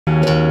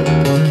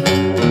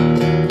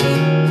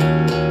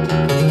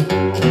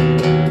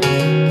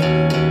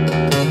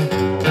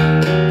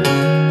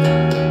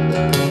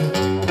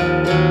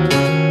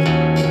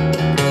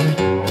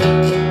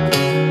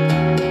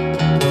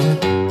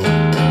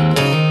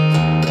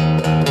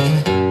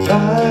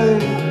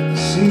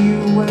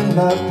in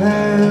my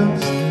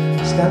past,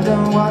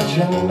 standing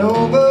watching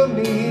over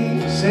me,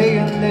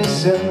 saying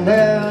this and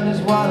that is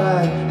what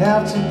I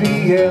have to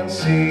be and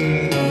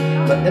see.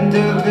 My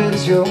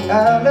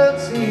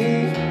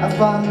individuality, I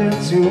fall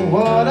into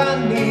what I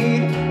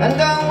need, and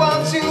I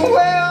want to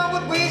wear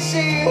what we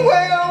see,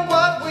 wear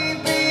what we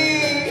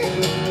be.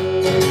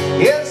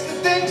 It's the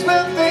things we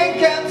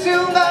think and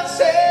do not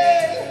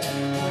say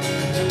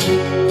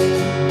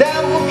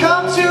that will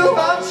come to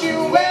haunt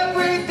you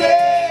every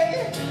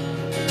day.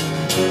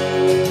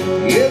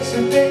 It's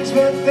the things we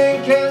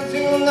think and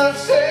do not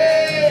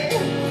say,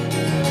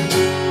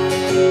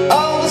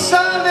 all the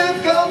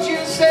silent gold you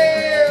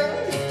say.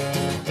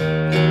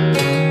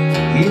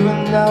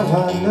 Even now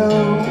I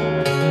know,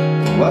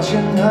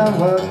 watching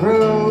how I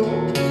grow,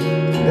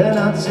 then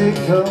I take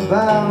a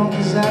bow,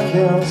 cause I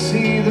can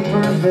see the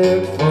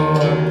perfect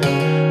form.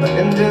 My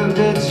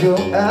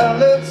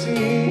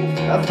individuality,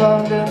 I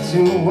found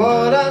into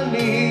what I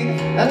need,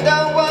 and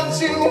I want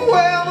to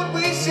wear what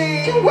we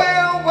see,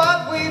 wear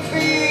what we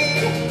be.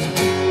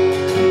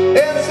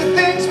 It's the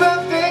things we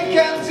think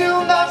and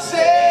do not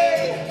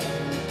say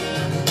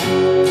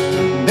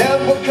that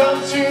will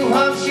come to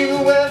haunt you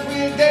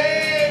every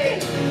day.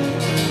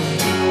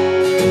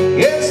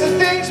 It's the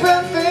things we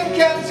think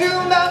and do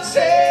not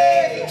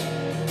say,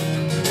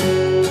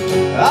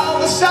 all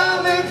the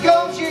solid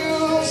gold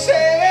you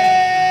said.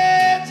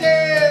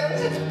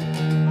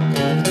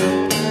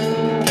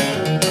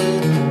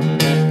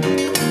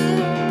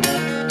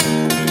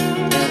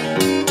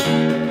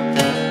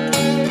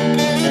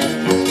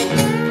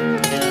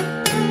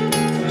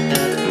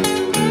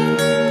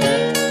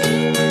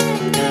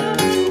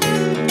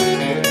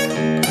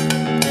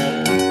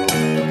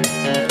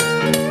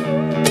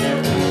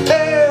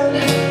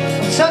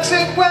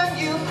 Toxic when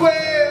you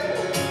quit,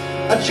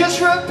 I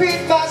just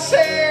repeat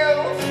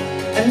myself,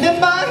 and in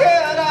my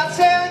head I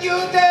tear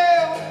you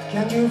down.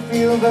 Can you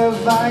feel the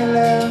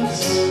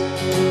violence?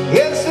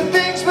 It's the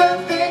things we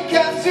think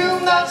and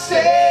do not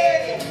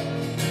say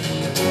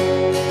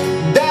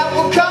that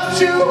will come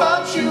to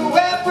haunt you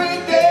every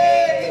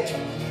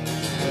day.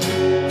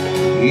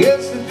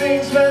 It's the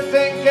things we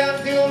think